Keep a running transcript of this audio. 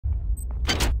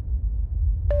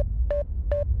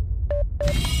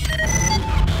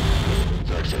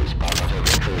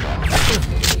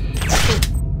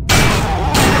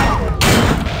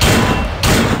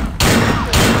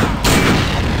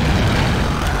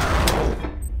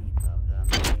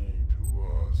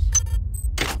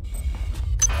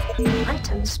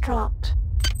Items dropped.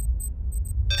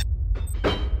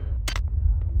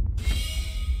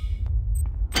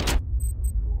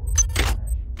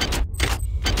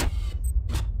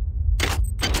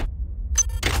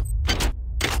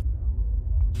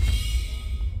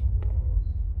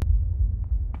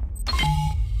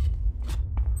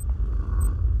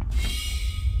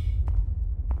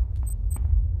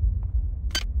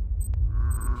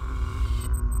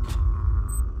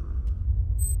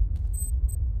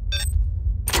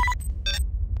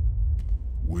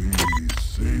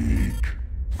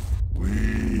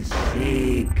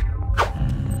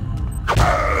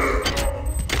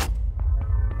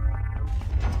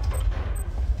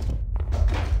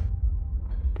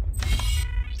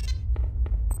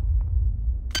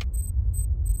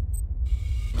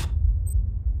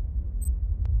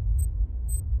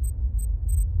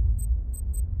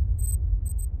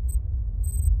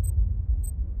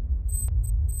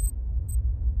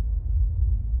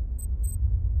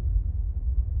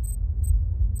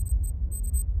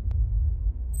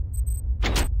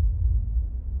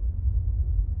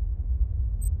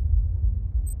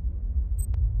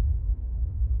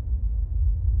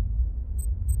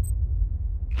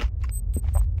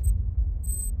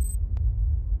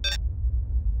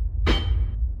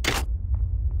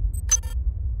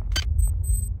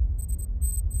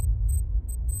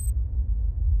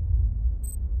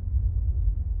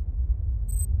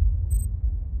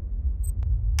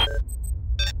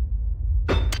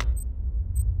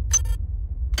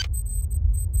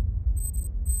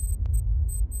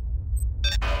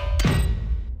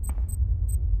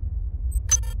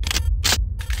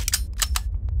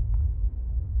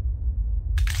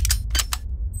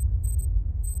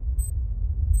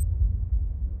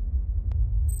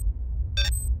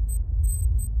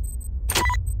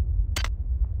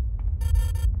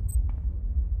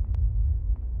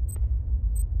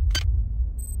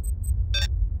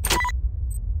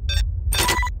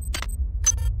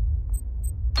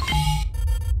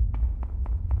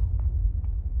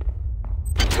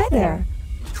 Hi there.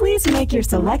 Please make your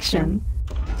selection.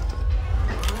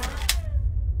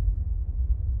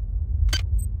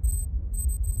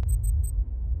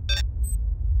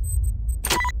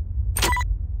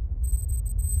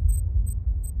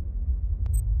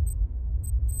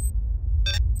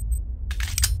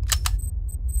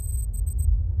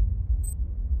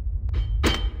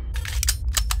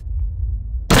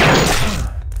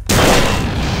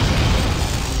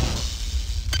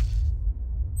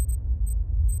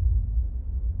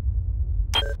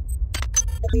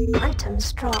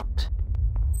 Items dropped.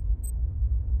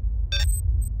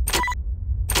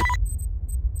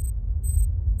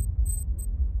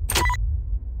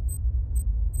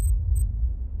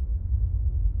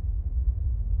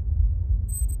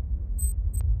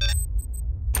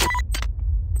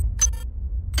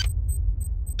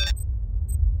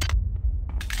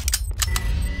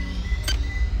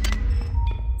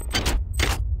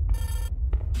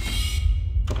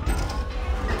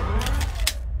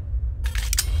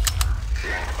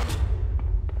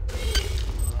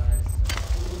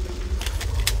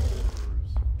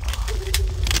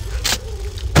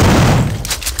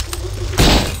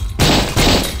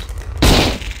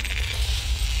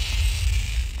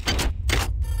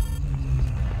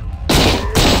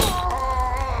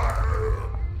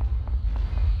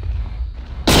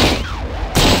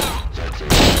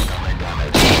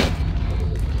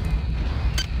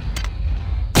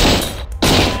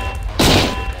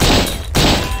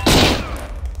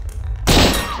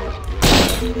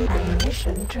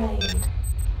 Ammunition drained.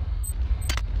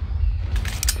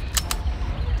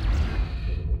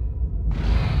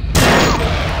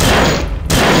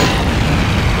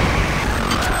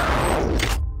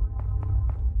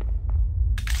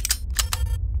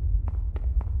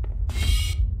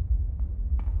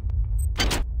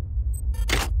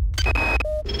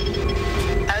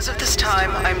 As of this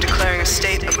time, I am declaring a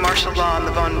state of martial law on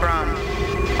the Von Braun.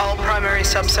 All primary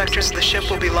subsectors of the ship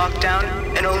will be locked down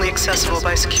and only accessible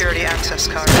by security access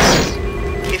cards.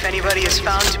 If anybody is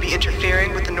found to be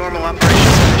interfering with the normal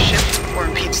operations of the ship or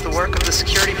impedes the work of the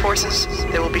security forces,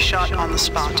 they will be shot on the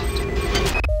spot.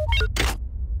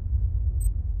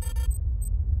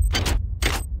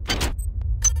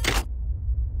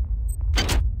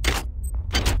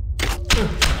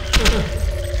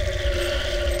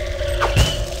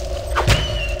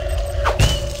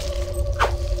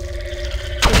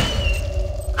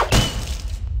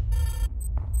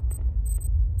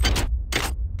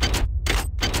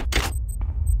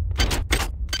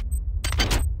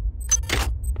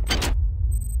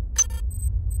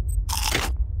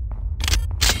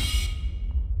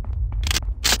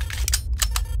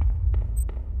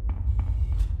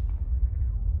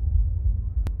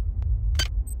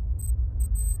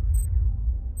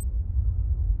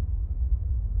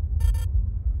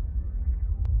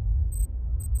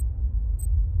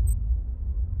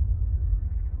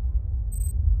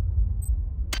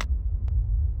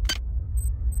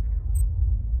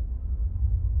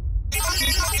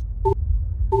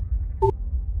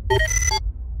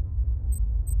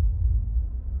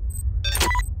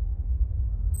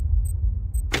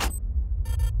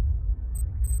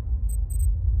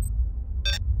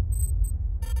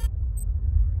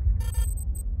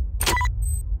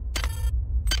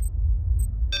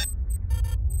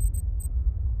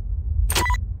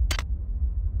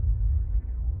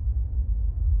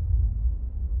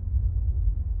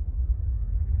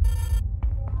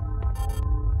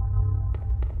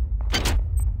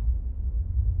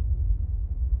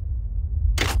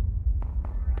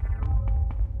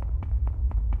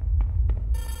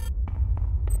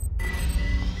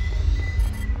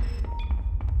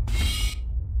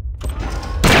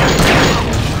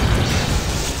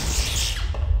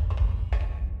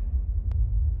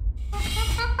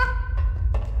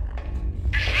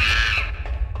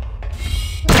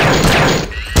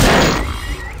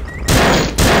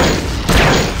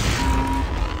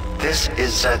 This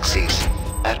is Xerxes.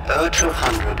 At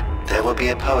 0200, there will be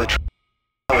a poetry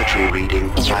reading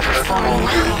by protocol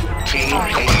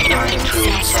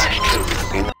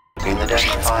T892/2 in the Deck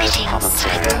 5 Commons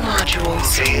area.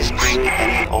 Please bring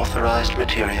any authorized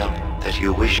material that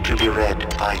you wish to be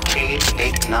read by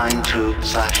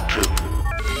T892/2.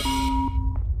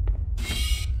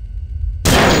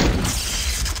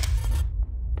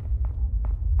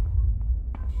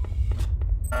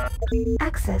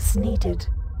 Access needed.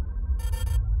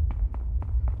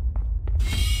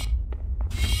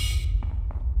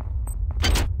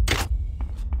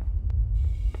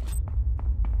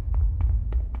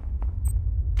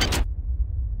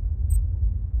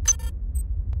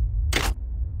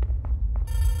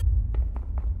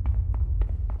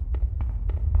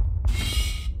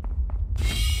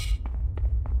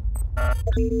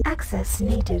 Access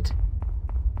needed.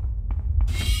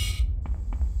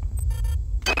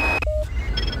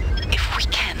 If we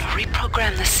can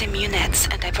reprogram the sim units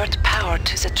and divert power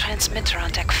to the transmitter on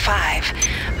Deck 5,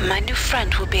 my new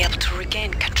friend will be able to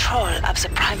regain control of the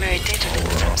primary data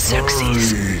link from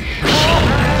Xerxes.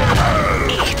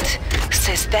 8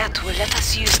 says that will let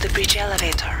us use the bridge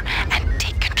elevator and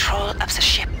take control of the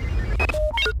ship.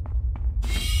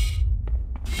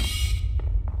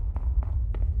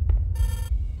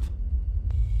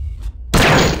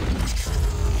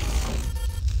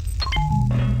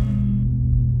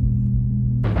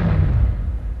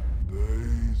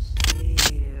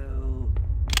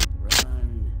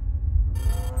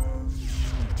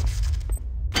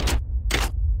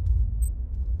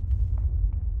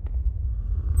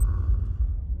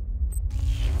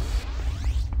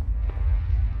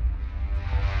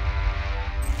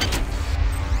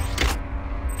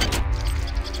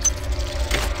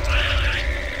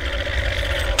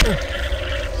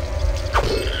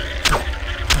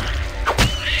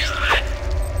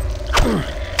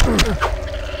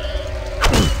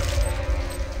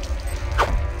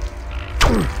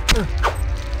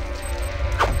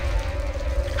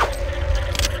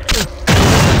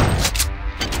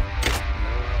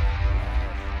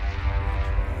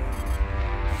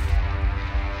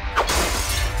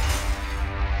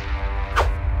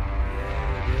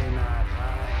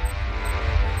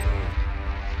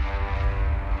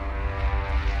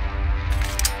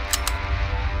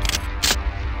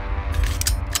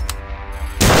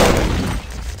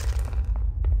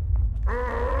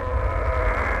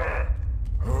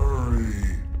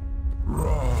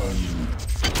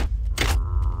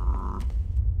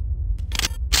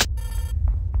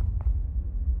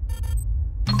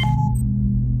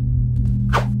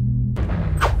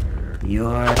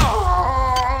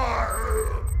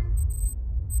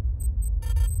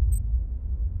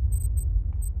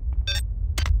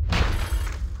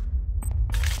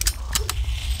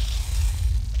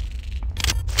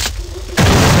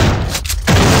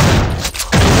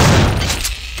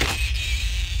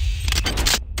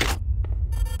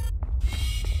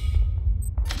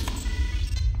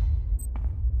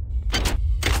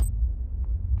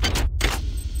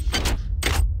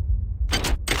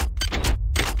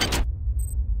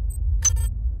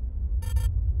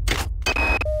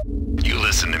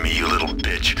 Listen to me, you little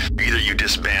bitch. Either you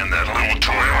disband that little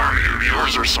toy army of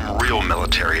yours, or some real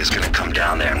military is gonna come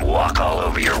down there and walk all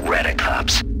over your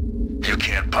redicops. You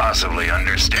can't possibly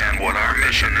understand what our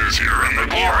mission is here and the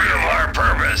glory of our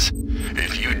purpose.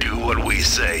 If you do what we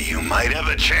say, you might have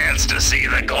a chance to see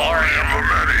the glory of the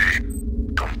many.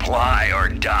 Comply or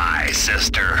die,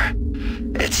 sister.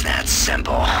 It's that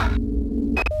simple.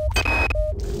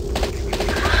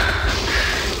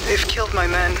 They've killed my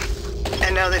men,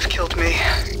 and now they've killed me.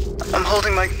 I'm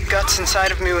holding my guts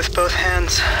inside of me with both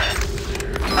hands.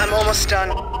 I'm almost done.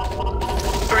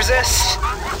 Resist!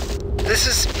 This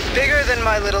is bigger than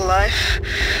my little life.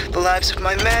 The lives of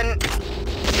my men,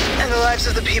 and the lives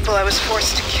of the people I was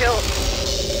forced to kill.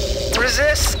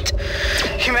 Resist!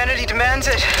 Humanity demands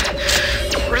it.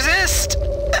 Resist!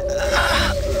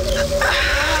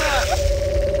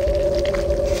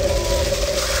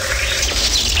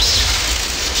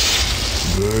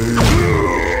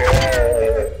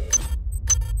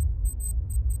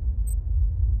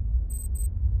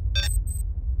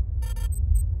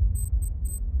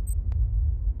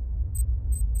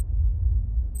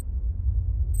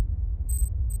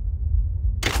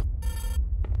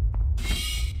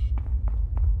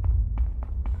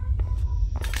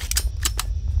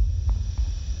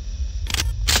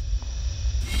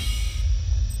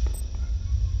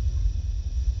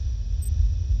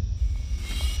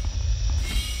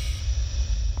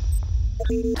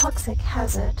 Toxic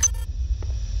hazard.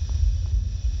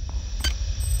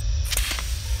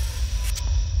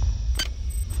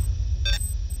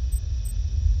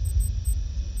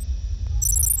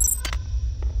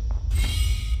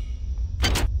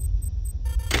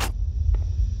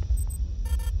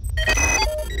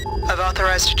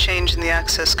 authorized a change in the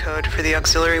access code for the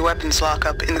auxiliary weapons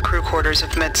lockup in the crew quarters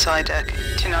of Med Sci Deck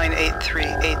to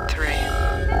 98383.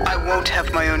 I won't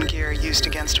have my own gear used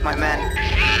against my men.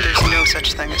 There's no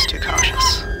such thing as too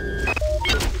cautious.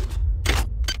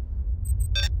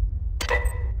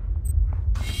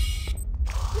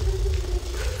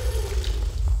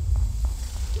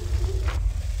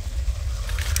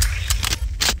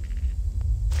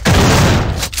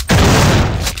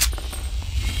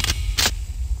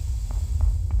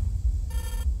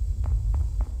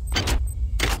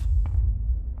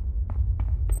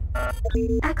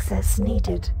 Access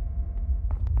needed.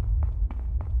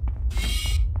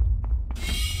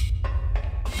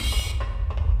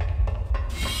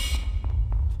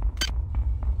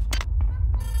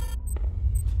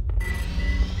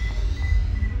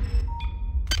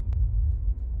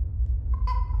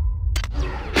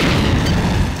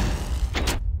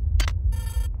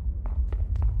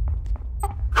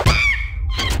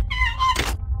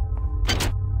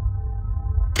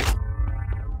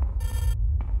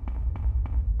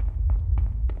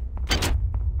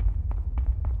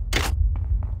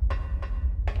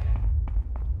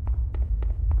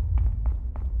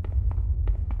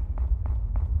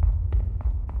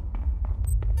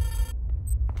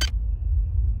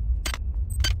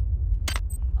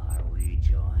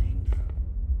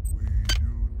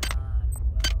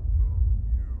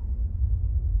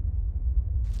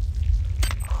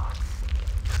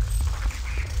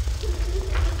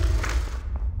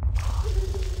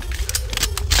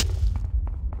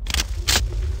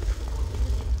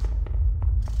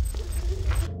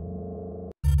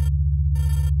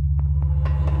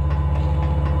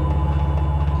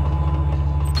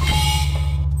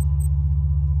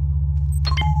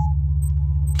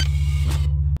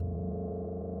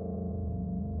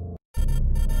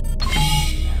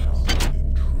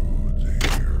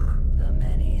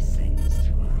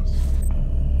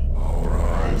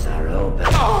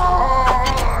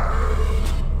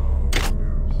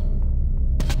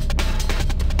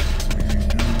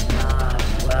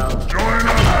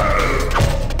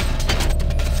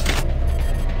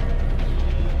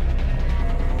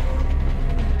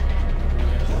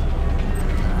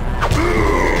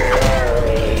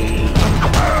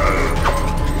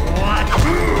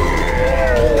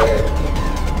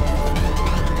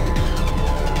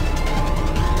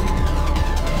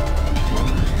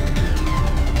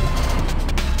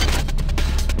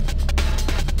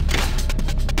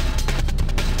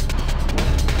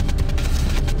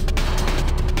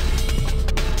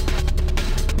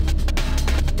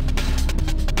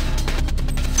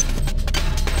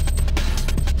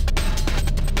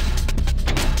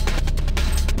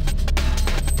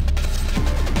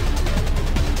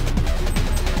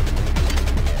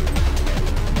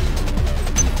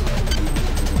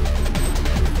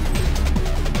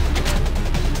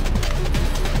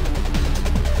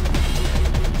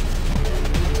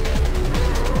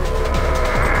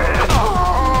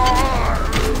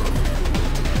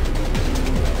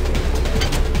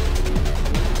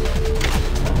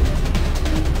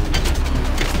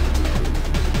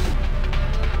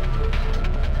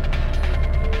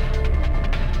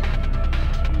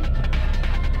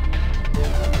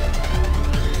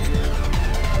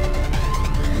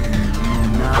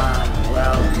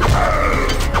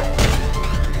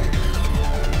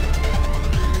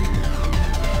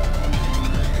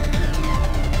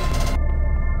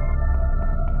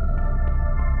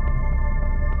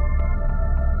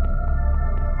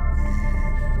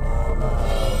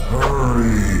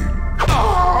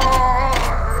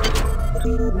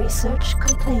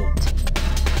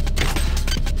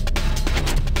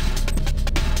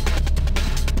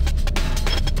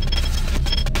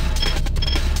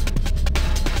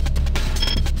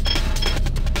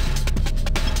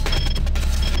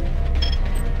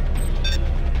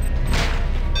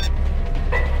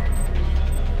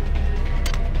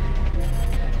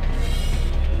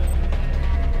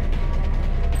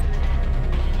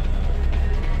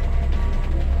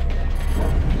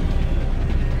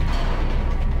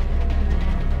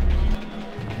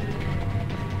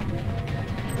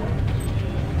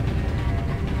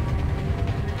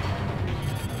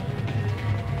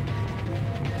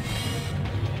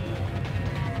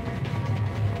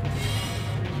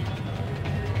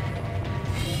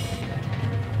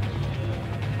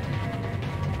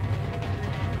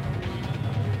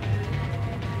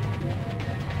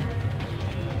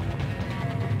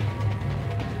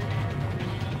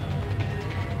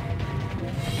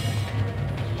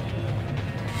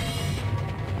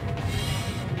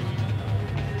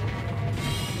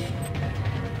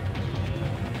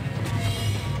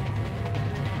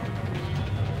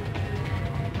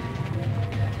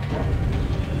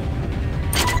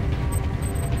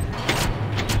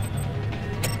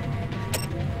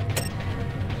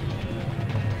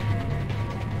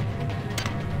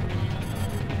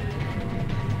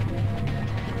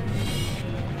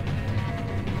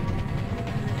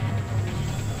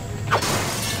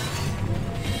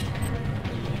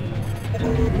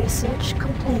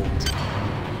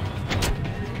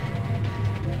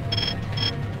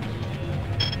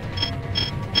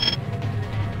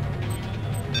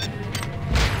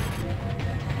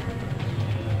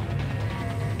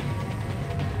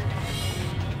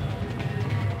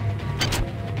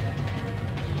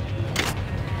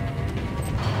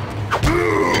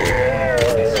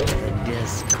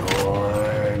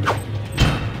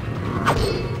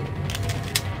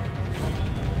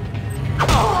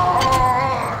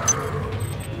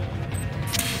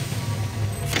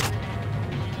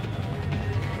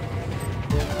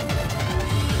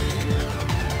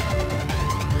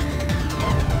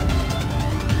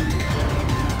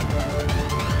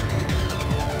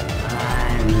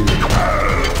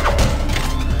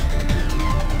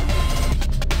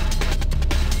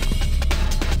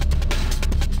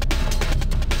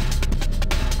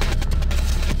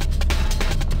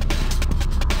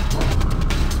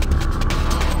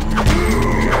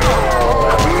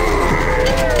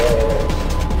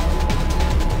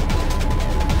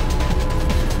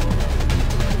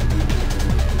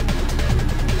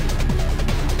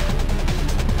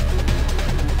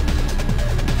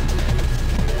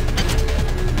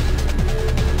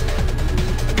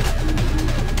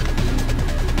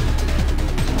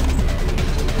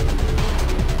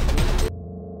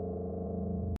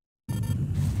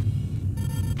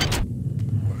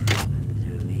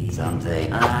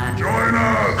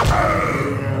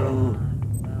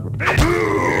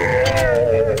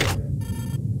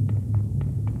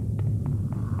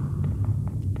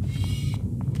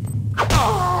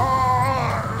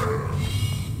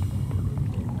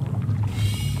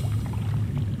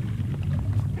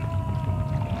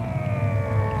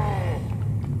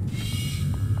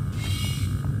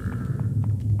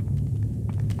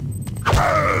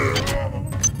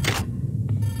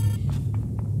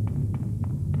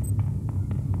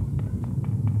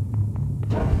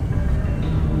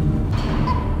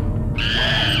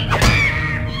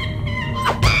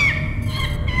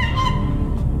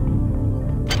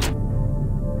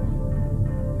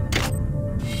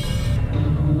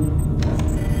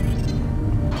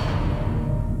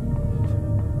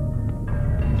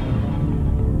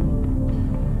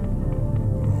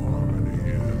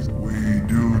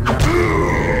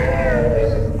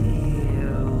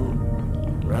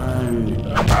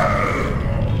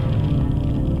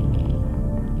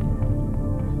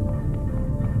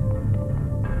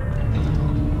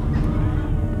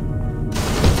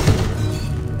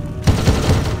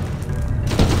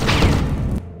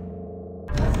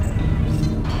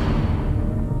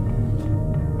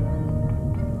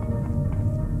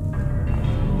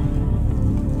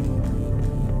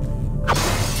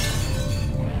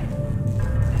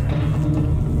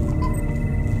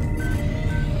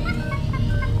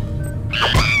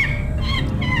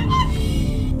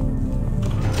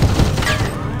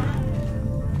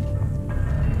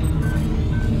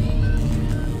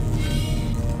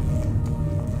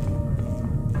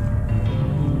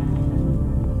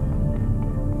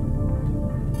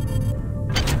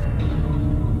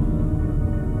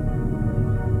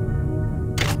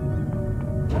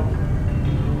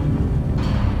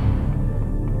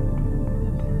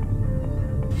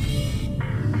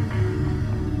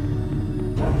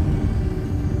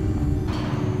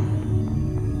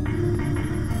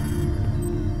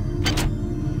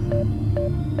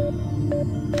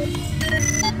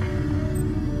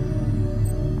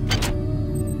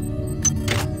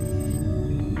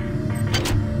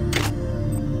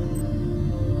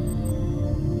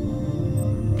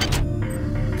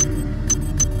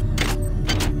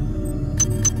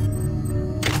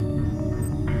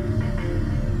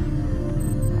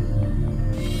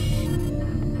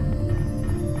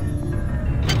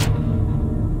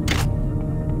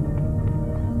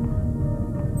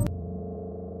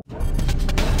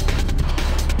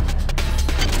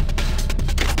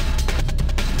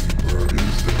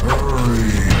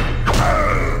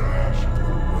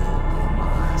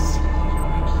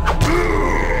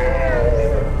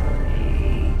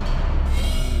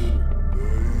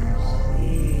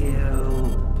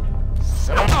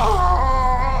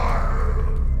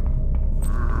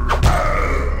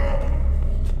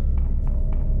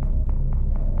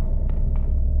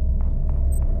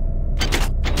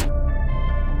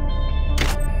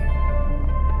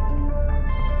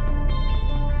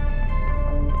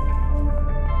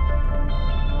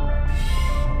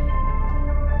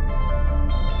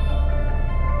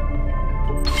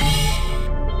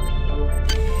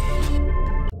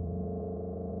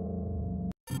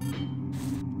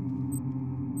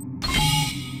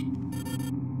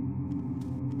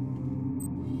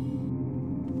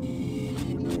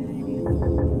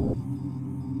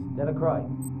 Delacroix.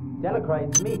 Delacroix,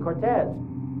 it's me, Cortez.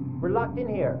 We're locked in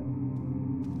here.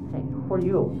 Hey, who are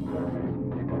you?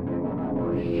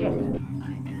 Oh, shit.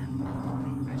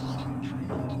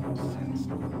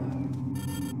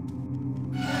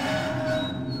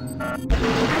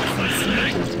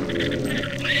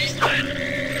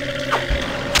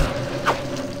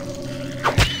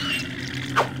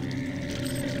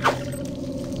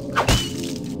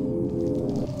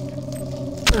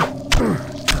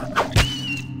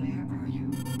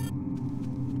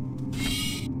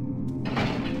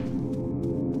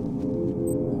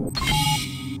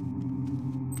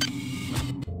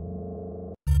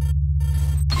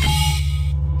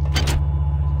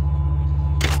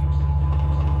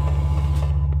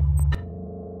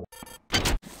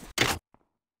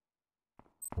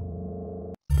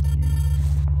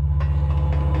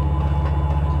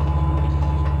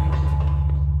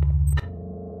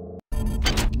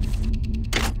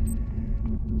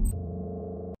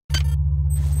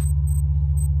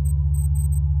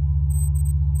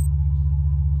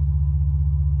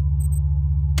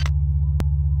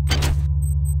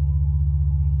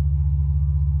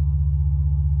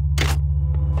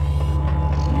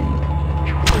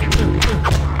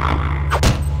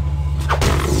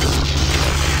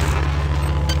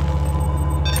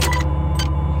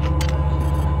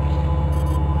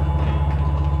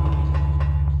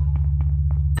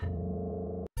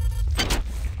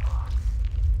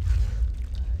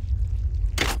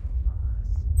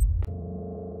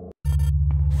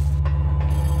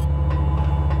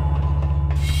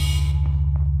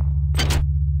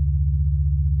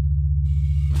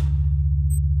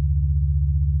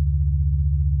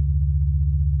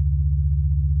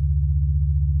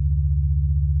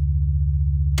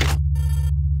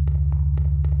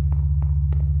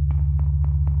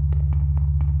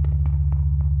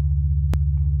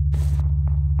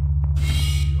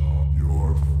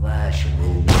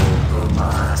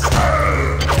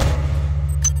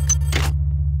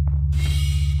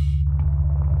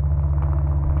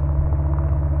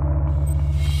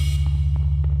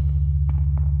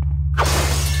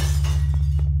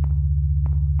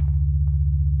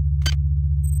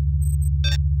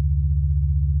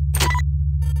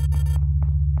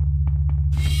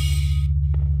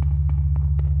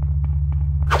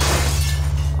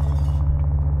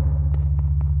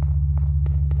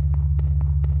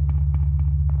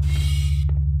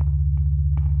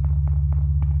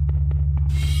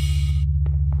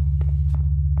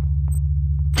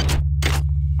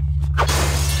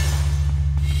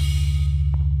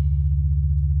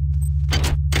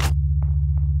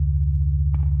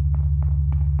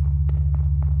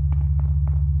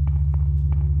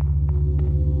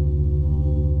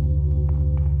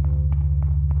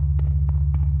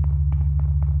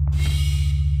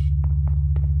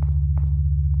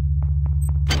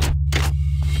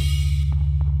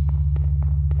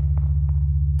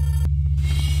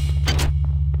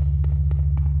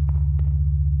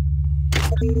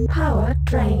 Power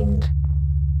drained.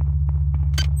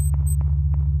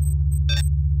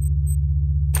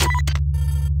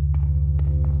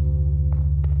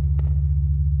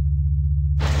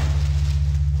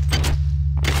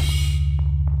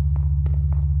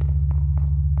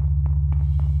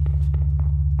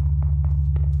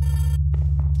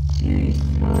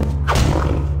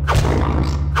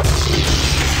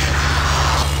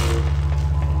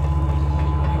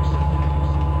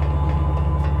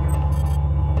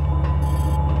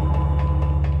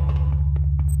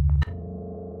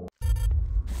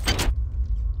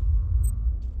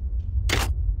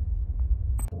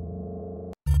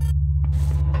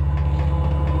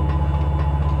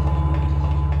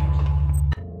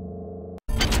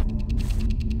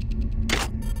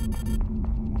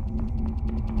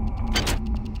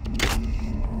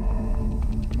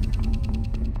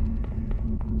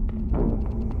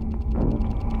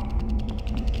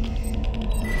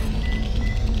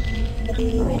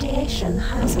 Radiation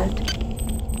hazard.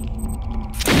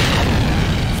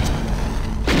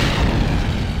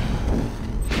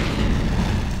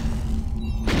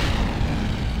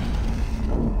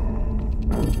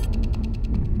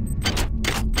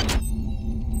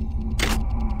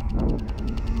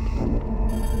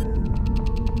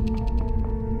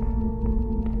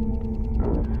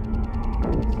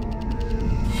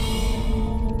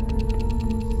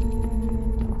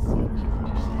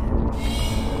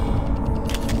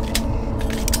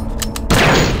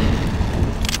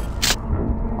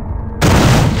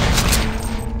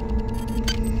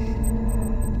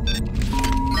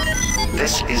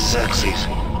 This is Xerxes.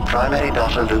 Primary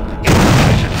data loop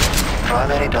infiltrated.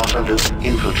 Primary data loop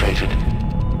infiltrated.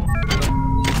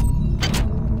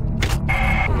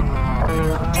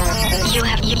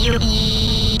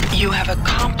 You have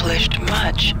accomplished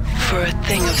much for a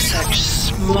thing of such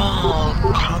small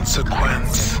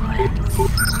consequence.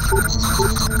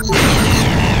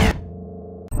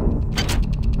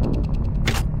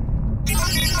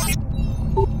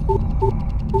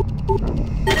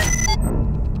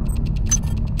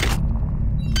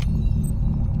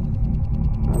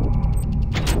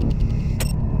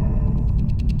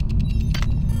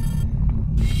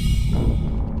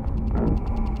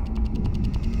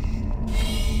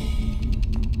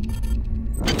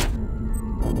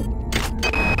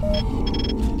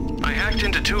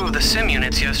 Into 2 of the sim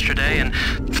units yesterday, and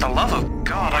for the love of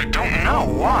God, I don't know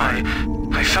why.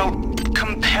 I felt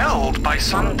compelled by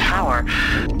some power.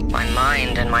 My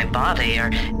mind and my body are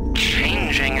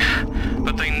changing,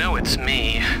 but they know it's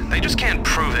me. They just can't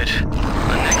prove it.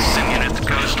 The next sim unit that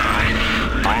goes by,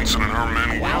 Bronson and her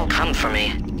men will come for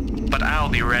me. But I'll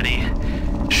be ready.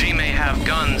 She may have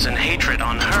guns and hatred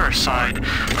on her side,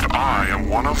 but I am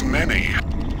one of many.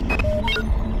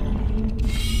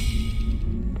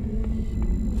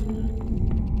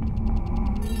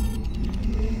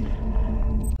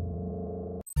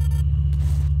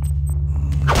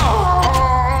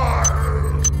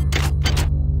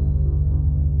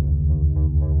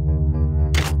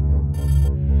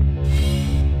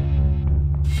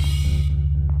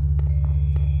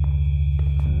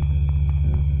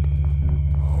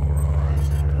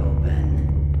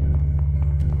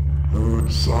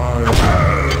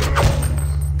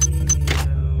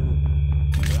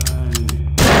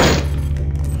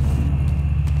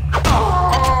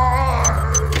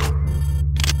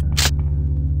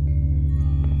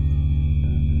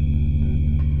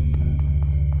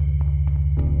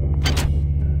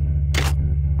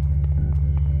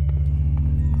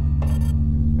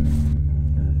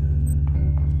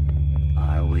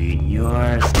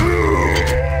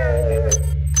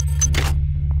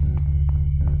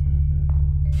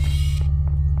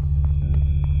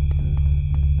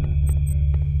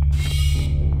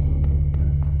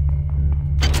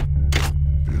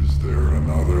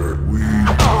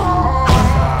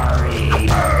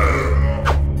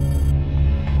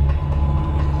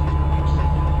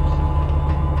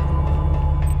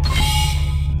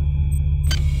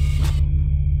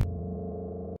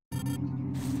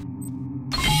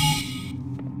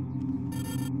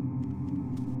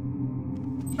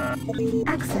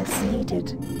 Access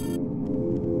needed.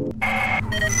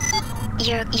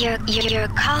 Your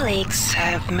colleagues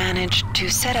have managed to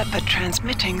set up a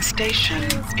transmitting station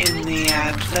in the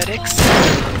athletics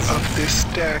of this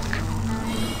deck.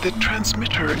 The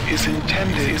transmitter is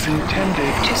intended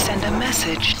to send a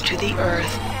message to the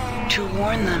Earth to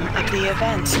warn them of the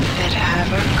events that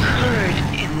have occurred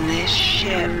in this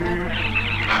ship.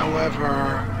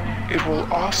 However, it will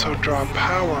also draw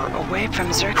power away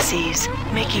from Xerxes,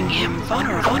 making him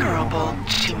vulnerable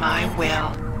to my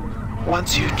will.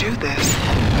 Once you do this,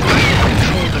 you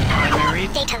control the primary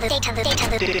data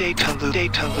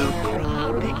loop.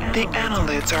 The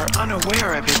annelids are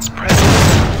unaware of its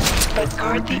presence, but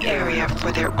guard the area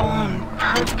for their own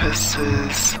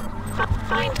purposes.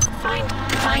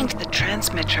 Find the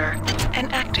transmitter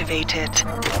and activate it.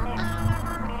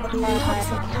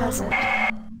 Toxic hazard.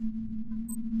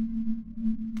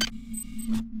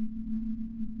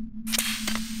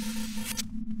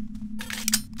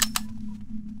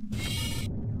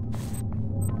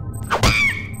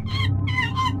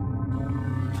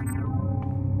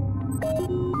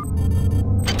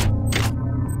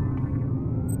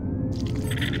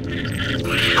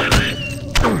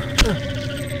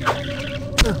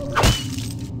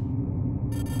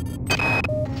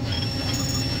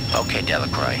 Okay,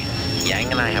 Delacroix.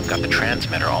 Yang and I have got the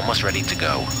transmitter almost ready to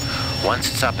go. Once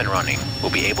it's up and running,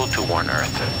 we'll be able to warn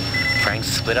Earth. Frank's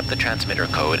split up the transmitter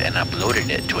code and uploaded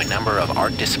it to a number of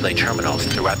art display terminals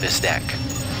throughout this deck.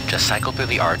 Just cycle through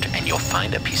the art and you'll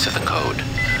find a piece of the code.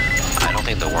 I don't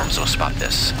think the worms will spot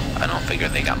this. I don't figure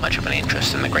they got much of an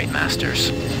interest in the Great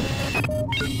Masters.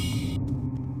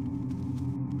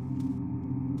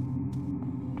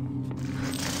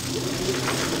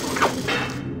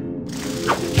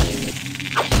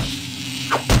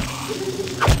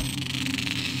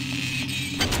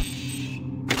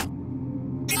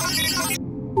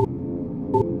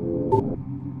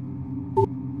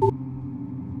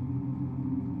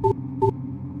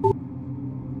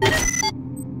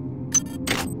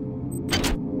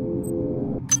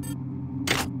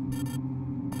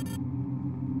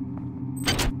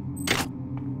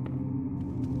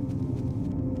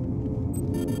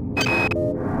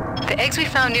 The eggs we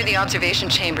found near the observation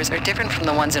chambers are different from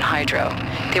the ones in Hydro.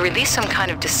 They release some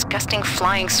kind of disgusting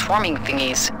flying swarming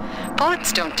thingies.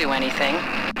 Bullets don't do anything.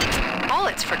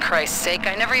 bullets, for Christ's sake.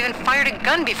 I never even fired a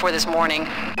gun before this morning.